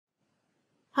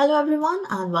Hello everyone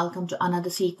and welcome to another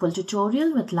SQL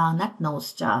tutorial with Learn at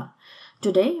Knowstar.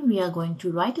 Today we are going to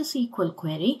write a SQL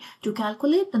query to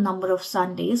calculate the number of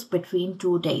Sundays between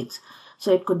two dates.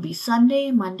 So it could be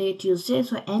Sunday, Monday, Tuesday,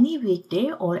 so any weekday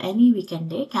or any weekend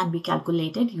day can be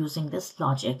calculated using this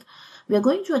logic. We are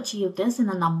going to achieve this in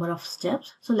a number of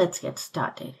steps, so let's get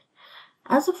started.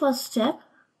 As a first step,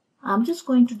 I'm just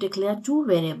going to declare two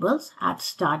variables at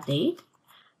start date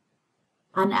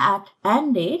and at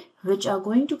end date, which are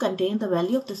going to contain the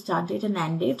value of the start date and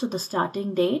end date, so the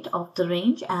starting date of the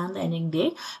range and the ending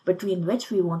date between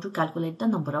which we want to calculate the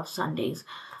number of Sundays.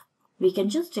 We can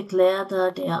just declare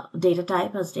the data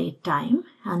type as date time,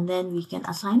 and then we can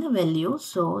assign a value,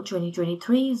 so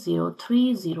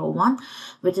 2023-03-01,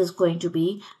 which is going to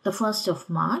be the 1st of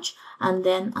March, and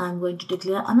then I'm going to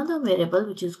declare another variable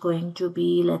which is going to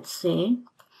be, let's say,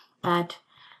 at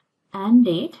end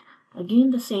date.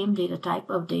 Again, the same data type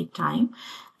of date time,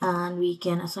 and we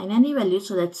can assign any value.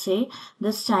 So let's say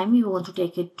this time we want to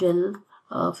take it till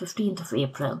 15th of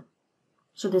April.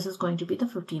 So this is going to be the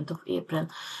 15th of April.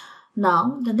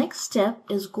 Now the next step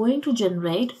is going to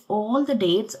generate all the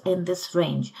dates in this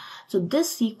range. So this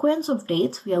sequence of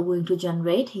dates we are going to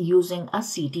generate using a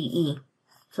CTE.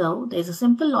 So there's a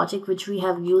simple logic which we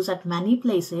have used at many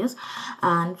places,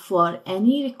 and for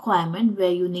any requirement where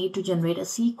you need to generate a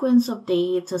sequence of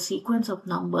dates, a sequence of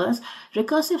numbers,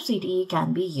 recursive CTE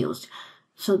can be used.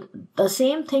 So the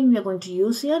same thing we are going to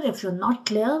use here. If you're not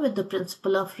clear with the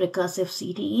principle of recursive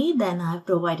CTE, then I have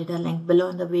provided a link below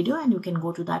in the video and you can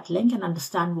go to that link and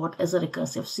understand what is a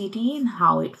recursive CTE and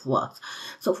how it works.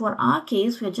 So for our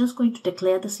case, we're just going to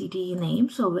declare the CTE name.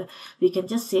 So we can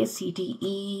just say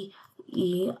CTE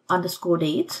underscore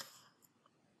dates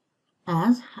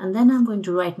and then I'm going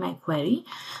to write my query.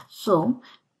 So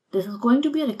this is going to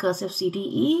be a recursive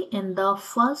CTE. In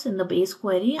the base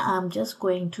query, I'm just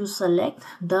going to select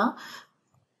the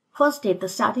first date, the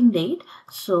starting date.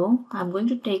 So I'm going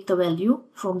to take the value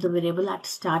from the variable at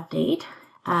start date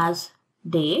as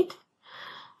date,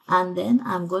 and then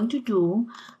I'm going to do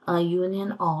a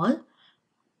union all,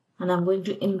 and I'm going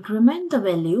to increment the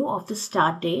value of the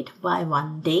start date by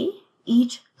 1 day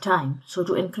each time. So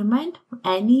to increment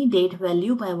any date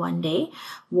value by 1 day,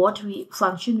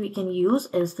 function we can use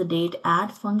is the date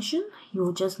add function.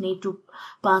 You just need to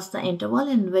pass the interval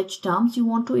in which terms you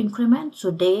want to increment.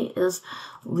 So day is,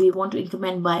 we want to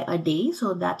increment by a day,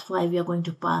 so that's why we are going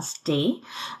to pass day,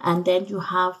 and then you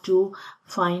have to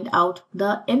find out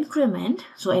the increment.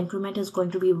 So increment is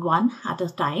going to be 1 at a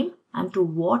time, and to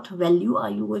what value are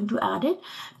you going to add it?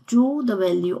 To the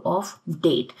value of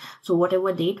date. So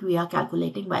whatever date we are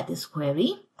calculating by this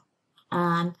query,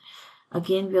 and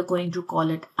again we are going to call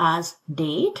it as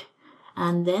date,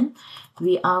 and then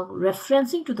we are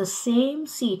referencing to the same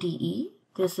CTE.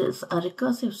 This is a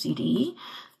recursive CTE.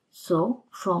 So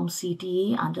from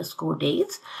CTE underscore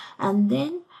dates, and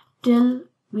then till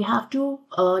we have to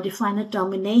define a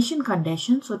termination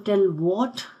condition. So till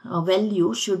what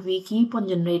value should we keep on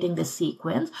generating this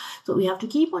sequence? So we have to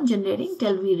keep on generating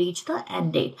till we reach the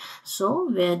end date. So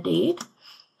where date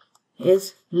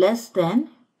is less than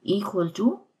equal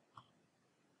to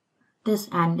this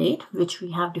end date, which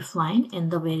we have defined in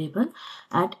the variable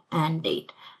at end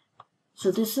date. So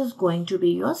this is going to be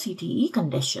your CTE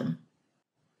condition,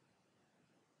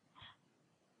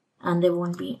 and there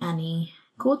won't be any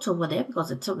quotes over there because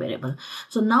it's a variable.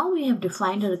 So now we have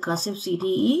defined a recursive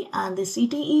CTE, and the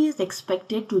CTE is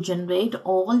expected to generate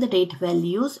all the date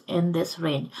values in this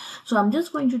range. So I'm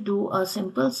just going to do a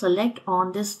simple select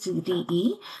on this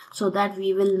CTE so that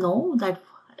we will know that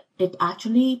it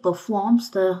actually performs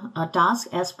the task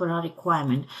as per our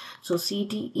requirement. So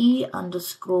CTE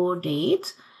underscore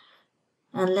dates,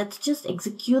 and let's just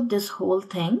execute this whole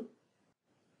thing.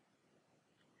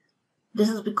 This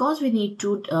is because we need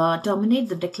to terminate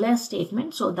the declare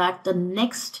statement so that the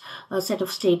next set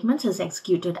of statements is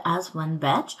executed as one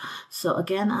batch. So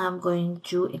again, I'm going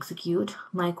to execute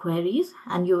my queries,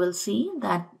 and you will see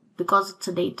that because it's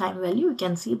a date time value, you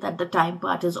can see that the time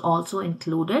part is also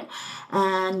included,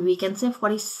 and we can say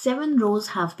 47 rows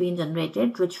have been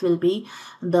generated, which will be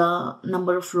the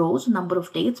number of rows, number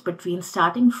of dates between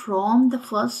starting from the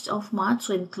 1st of March,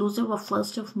 so inclusive of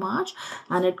 1st of March,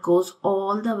 and it goes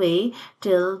all the way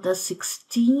till the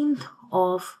 16th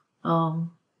of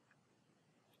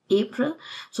April.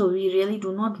 So we really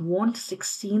do not want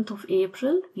 16th of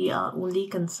April. We are only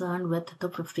concerned with the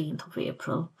 15th of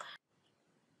April.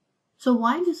 So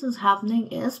why this is happening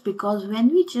is because when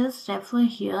we just refer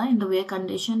here in the where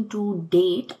condition to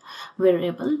date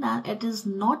variable, that it is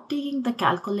not taking the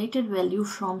calculated value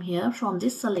from here from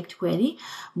this select query,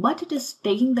 but it is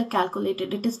taking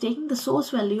the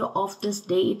source value of this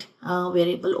date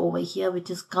variable over here, which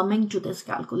is coming to this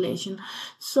calculation.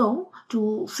 So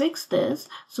to fix this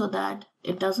so that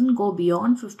it doesn't go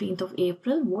beyond 15th of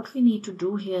April, what we need to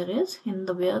do here is in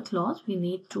the where clause, we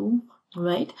need to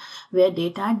write where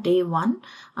data day 1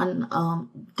 and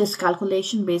this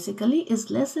calculation basically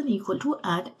is less than equal to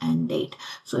at end date.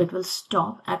 So it will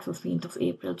stop at 15th of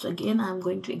April. So again, I'm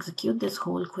going to execute this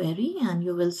whole query and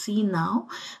you will see now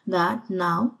that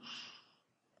now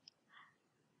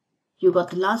you got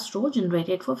the last row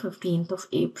generated for 15th of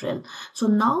April. So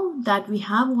now that we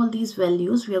have all these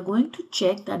values, we are going to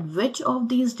check that which of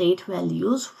these date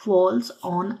values falls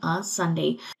on a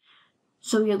Sunday.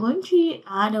 So we are going to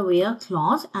add a where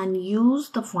clause and use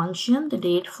the function, the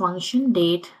date function,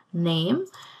 date name.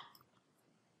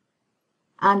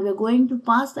 And we're going to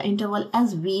pass the interval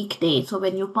as weekday. So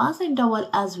when you pass the interval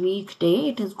as weekday,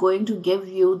 it is going to give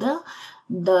you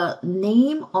the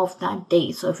name of that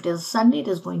day. So if it is Sunday, it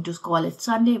is going to call it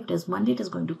Sunday. If it is Monday, it is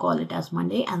going to call it as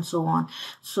Monday, and so on.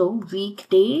 So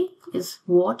weekday is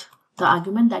what the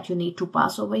argument that you need to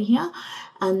pass over here,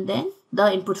 and then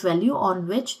the input value on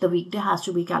which the weekday has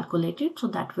to be calculated. So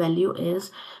that value is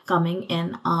coming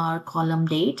in our column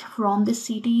date from this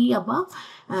CTE above,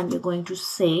 and we're going to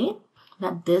say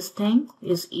that this thing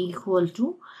is equal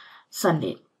to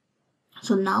Sunday.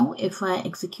 So now if I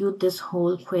execute this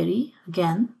whole query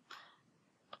again,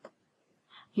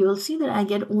 you will see that I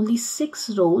get only 6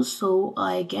 rows. So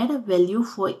I get a value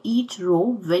for each row,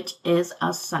 which is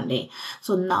a Sunday.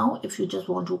 So now if you just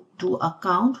want to do a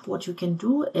count, what you can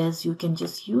do is you can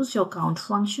just use your count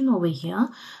function over here.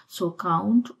 So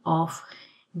count of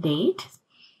date,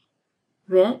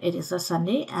 where it is a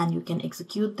Sunday, and you can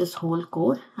execute this whole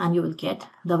code and you will get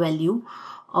the value,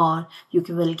 or you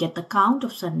will get the count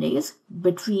of Sundays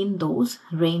between those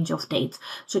range of dates.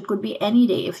 So it could be any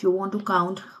day. If you want to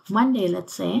count Monday,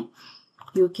 let's say,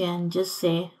 you can just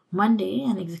say Monday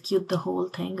and execute the whole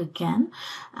thing again,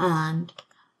 and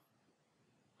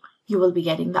you will be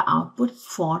getting the output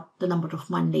for the number of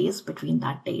Mondays between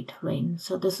that date range.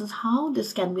 So this is how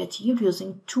this can be achieved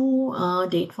using two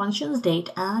date functions, date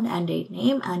and date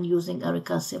name, and using a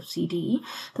recursive CTE,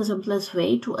 the simplest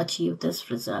way to achieve this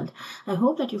result. I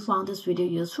hope that you found this video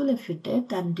useful. If you did,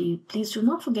 then please do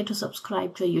not forget to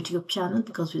subscribe to our YouTube channel,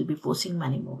 because we'll be posting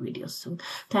many more videos soon.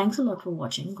 Thanks a lot for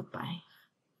watching. Goodbye.